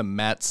go with the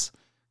Mets.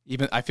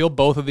 Even I feel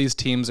both of these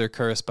teams are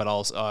cursed, but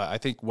also I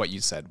think what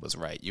you said was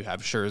right. You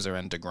have Scherzer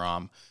and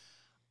DeGrom.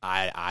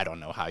 I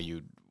don't know how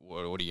you. What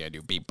are you going to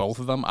do? Beat both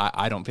of them?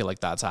 I don't feel like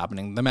that's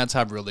happening. The Mets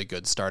have really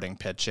good starting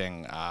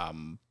pitching.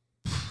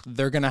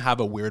 They're going to have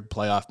a weird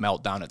playoff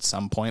meltdown at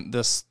some point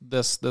this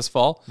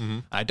fall. Mm-hmm.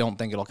 I don't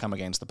think it'll come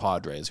against the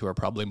Padres, who are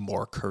probably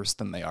more cursed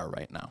than they are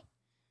right now.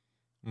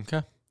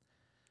 Okay.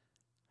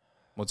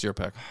 What's your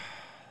pick?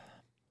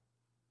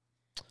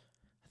 I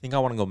think I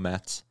want to go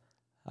Mets.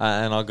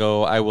 And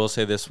I will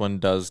say this one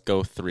does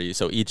go 3.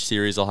 So each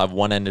series will have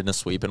one end in a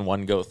sweep and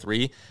one go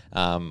 3.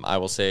 I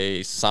will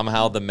say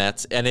somehow the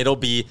Mets, and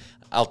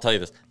I'll tell you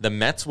this, the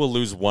Mets will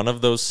lose one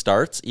of those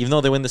starts. Even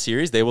though they win the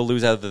series, they will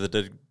lose either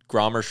the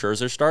DeGrom or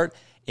Scherzer start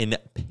in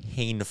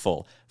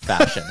painful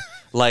fashion.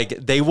 Like,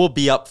 they will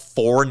be up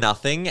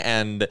 4-0,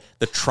 and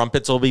the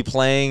trumpets will be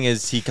playing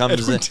as he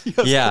comes in.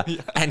 Yeah.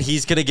 And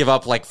he's going to give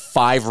up like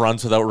 5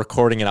 runs without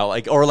recording it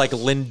out. Or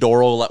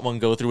Lindor will let one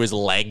go through his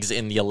legs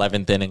in the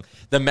 11th inning.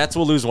 The Mets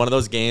will lose one of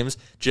those games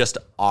just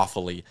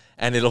awfully,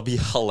 and it'll be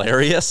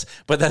hilarious,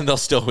 but then they'll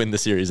still win the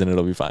series, and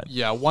it'll be fine.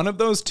 Yeah, one of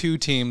those 2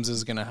 teams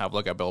is going to have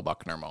like a Bill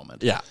Buckner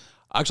moment. Yeah.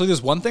 Actually,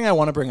 there's one thing I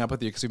want to bring up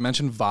with you, because we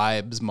mentioned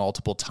vibes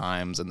multiple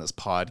times in this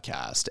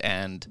podcast,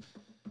 and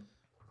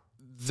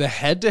the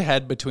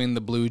head-to-head between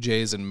the Blue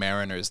Jays and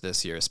Mariners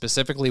this year,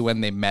 specifically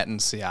when they met in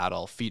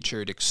Seattle,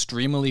 featured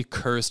extremely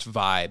cursed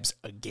vibes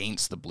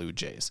against the Blue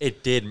Jays.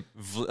 It did.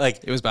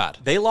 It was bad.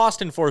 They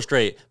lost in 4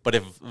 straight,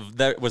 but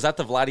was that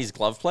the Vladdy's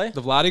glove play?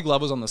 The Vladdy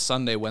glove was on the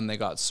Sunday when they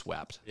got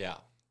swept. Yeah.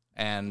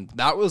 And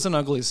that was an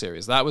ugly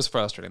series. That was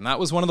frustrating. That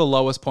was one of the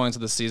lowest points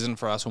of the season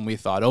for us when we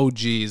thought, oh,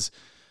 geez,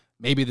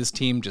 maybe this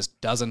team just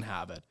doesn't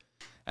have it.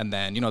 And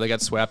then, they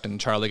get swept and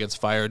Charlie gets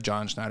fired.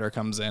 John Schneider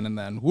comes in and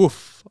then,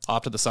 woof,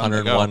 off to the sun.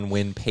 101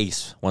 win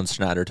pace once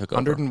Schneider took over.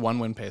 101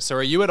 win pace. So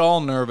are you at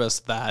all nervous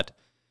that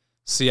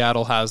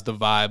Seattle has the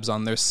vibes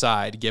on their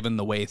side, given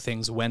the way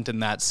things went in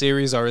that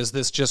series? Or is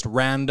this just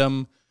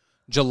random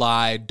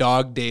July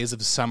dog days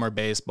of summer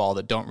baseball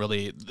that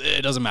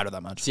it doesn't matter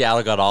that much?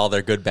 Seattle got all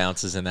their good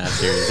bounces in that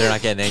series. They're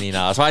not getting any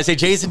now. That's why I say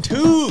Jason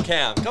 2,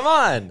 Cam. Come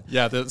on.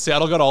 Yeah,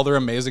 Seattle got all their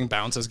amazing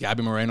bounces.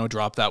 Gabby Moreno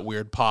dropped that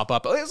weird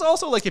pop-up. It's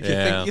also like if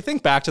you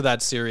think back to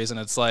that series and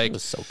it's like, it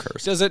was so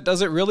cursed.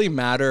 Does it really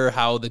matter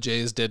how the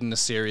Jays did in a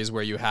series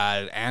where you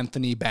had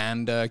Anthony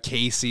Banda,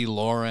 Casey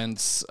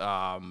Lawrence,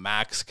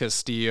 Max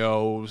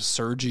Castillo,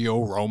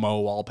 Sergio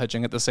Romo all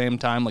pitching at the same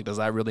time? Like, does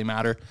that really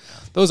matter?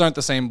 Those aren't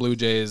the same Blue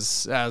Jays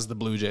as the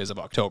Blue Jays of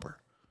October.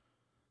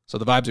 So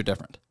the vibes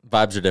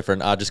are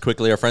different. Just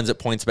quickly, our friends at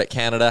PointsBet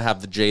Canada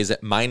have the Jays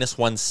at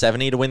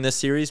 -170 to win this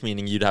series,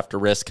 meaning you'd have to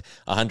risk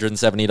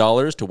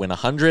 $170 to win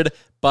 $100.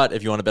 But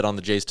if you want to bet on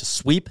the Jays to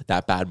sweep,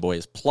 that bad boy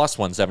is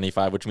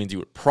 +175, which means you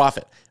would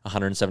profit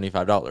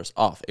 $175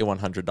 off a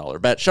 $100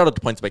 bet. Shout out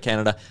to PointsBet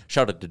Canada.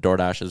 Shout out to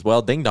DoorDash as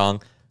well. Ding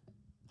dong.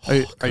 Are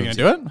you going to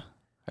do it?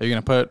 Are you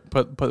going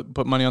to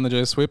put money on the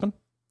Jays sweeping?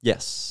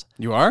 Yes.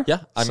 You are? Yeah.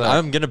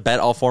 I'm going to bet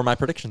all 4 of my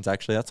predictions,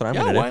 actually. That's what I'm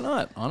going to do. Yeah, why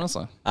not?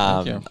 Honestly.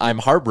 Thank you. I'm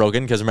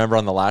heartbroken because remember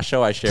on the last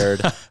show I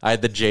shared I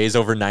had the Jays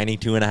over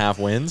 92.5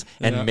 wins,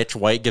 and Mitch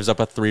White gives up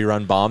a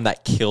 3-run bomb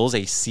that kills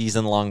a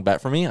season-long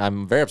bet for me.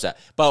 I'm very upset.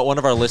 But one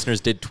of our listeners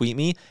did tweet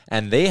me,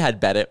 and they had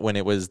bet it when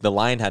the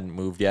line hadn't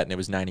moved yet, and it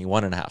was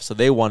 91.5. So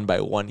they won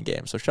by 1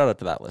 game. So shout out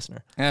to that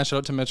listener. Yeah, shout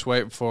out to Mitch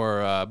White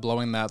for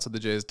blowing that so the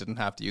Jays didn't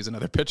have to use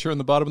another pitcher in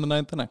the bottom of the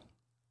 9th inning.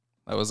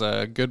 That was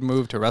a good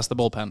move to rest the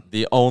bullpen.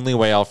 The only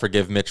way I'll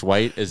forgive Mitch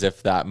White is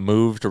if that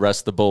move to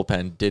rest the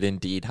bullpen did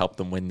indeed help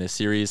them win this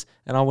series,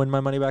 and I'll win my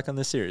money back on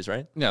this series,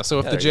 right? Yeah, so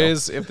if the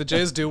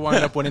Jays do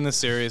wind up winning the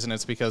series and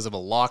it's because of a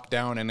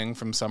lockdown inning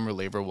from some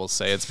reliever, we'll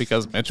say it's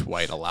because Mitch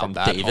White allowed from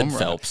that David home run.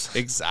 Phelps.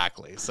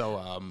 Exactly. So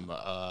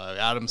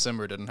Adam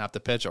Simber didn't have to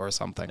pitch or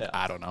something. Yeah.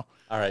 I don't know.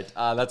 All right,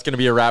 that's going to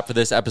be a wrap for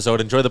this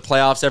episode. Enjoy the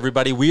playoffs,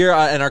 everybody. We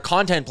are in our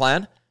content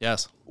plan.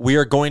 Yes. We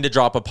are going to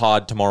drop a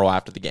pod tomorrow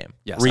after the game.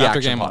 Yes, reaction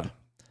after game pod. 1.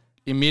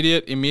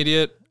 Immediate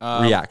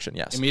reaction,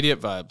 yes. Immediate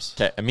vibes.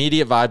 Okay,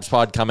 immediate vibes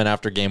pod coming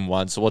after game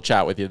 1, so we'll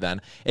chat with you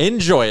then.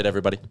 Enjoy it,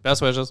 everybody.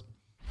 Best wishes.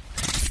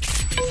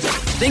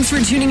 Thanks for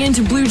tuning in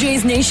to Blue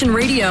Jays Nation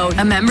Radio,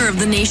 a member of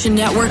the Nation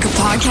Network of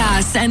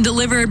podcasts and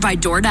delivered by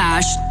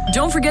DoorDash.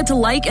 Don't forget to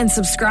like and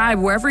subscribe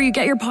wherever you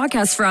get your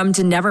podcasts from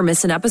to never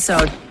miss an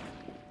episode.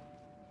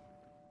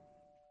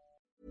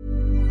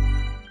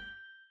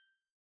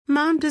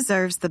 Mom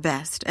deserves the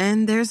best,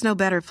 and there's no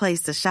better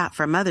place to shop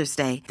for Mother's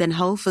Day than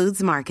Whole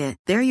Foods Market.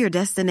 They're your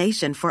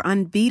destination for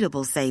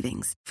unbeatable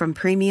savings, from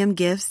premium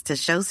gifts to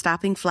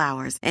show-stopping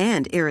flowers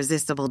and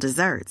irresistible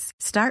desserts.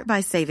 Start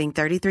by saving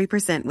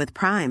 33% with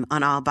Prime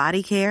on all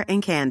body care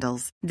and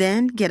candles.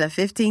 Then get a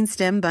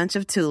 15-stem bunch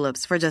of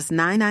tulips for just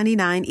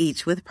 $9.99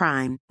 each with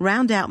Prime.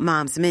 Round out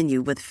Mom's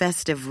menu with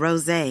festive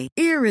rosé,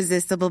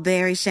 irresistible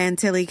berry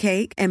chantilly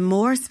cake, and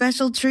more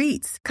special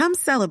treats. Come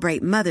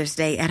celebrate Mother's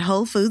Day at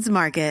Whole Foods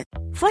Market.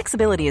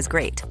 Flexibility is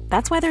great.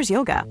 That's why there's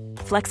yoga.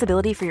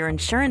 Flexibility for your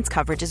insurance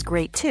coverage is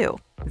great too.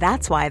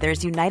 That's why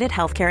there's United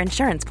Healthcare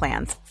Insurance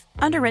Plans.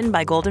 Underwritten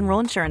by Golden Rule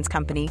Insurance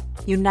Company,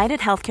 United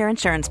Healthcare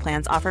Insurance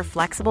Plans offer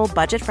flexible,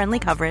 budget-friendly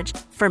coverage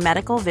for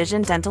medical,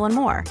 vision, dental, and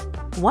more.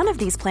 One of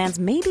these plans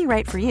may be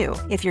right for you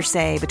if you're,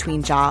 say,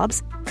 between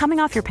jobs, coming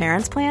off your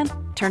parents' plan,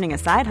 turning a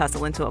side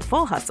hustle into a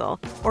full hustle,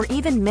 or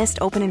even missed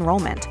open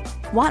enrollment.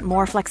 Want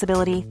more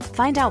flexibility?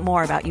 Find out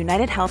more about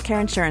United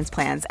Healthcare Insurance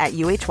Plans at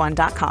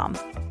uh1.com.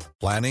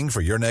 Planning for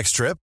your next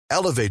trip?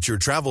 Elevate your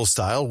travel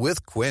style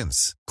with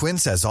Quince.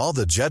 Quince has all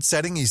the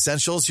jet-setting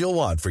essentials you'll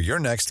want for your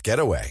next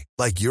getaway,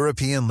 like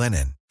European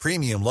linen,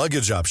 premium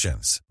luggage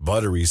options,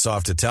 buttery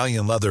soft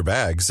Italian leather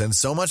bags, and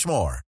so much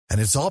more.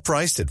 And it's all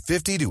priced at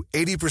 50 to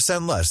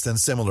 80% less than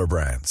similar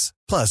brands.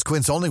 Plus,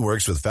 Quince only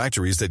works with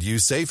factories that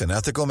use safe and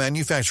ethical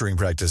manufacturing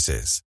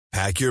practices.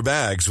 Pack your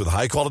bags with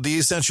high-quality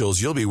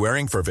essentials you'll be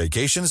wearing for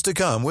vacations to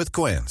come with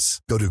Quince.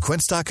 Go to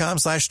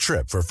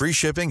quince.com/trip for free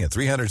shipping and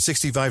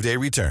 365-day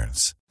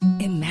returns.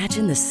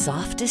 Imagine the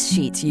softest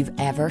sheets you've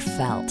ever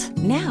felt.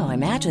 Now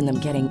imagine them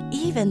getting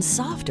even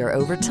softer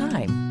over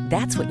time.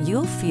 That's what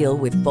you'll feel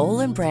with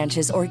Boll &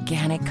 Branch's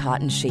organic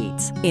cotton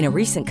sheets. In a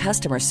recent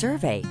customer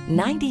survey,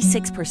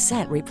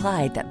 96%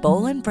 replied that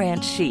Boll &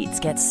 Branch sheets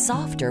get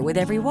softer with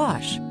every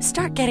wash.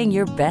 Start getting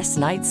your best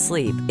night's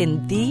sleep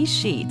in these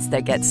sheets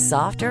that get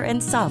softer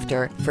and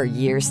softer for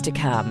years to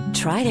come.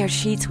 Try their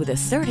sheets with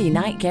a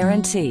 30-night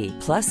guarantee.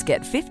 Plus,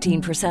 get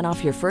 15%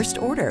 off your first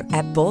order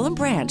at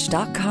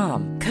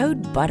bollandbranch.com.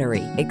 Code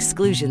BUTTERY.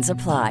 Exclusions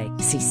apply.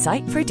 See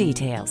site for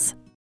details.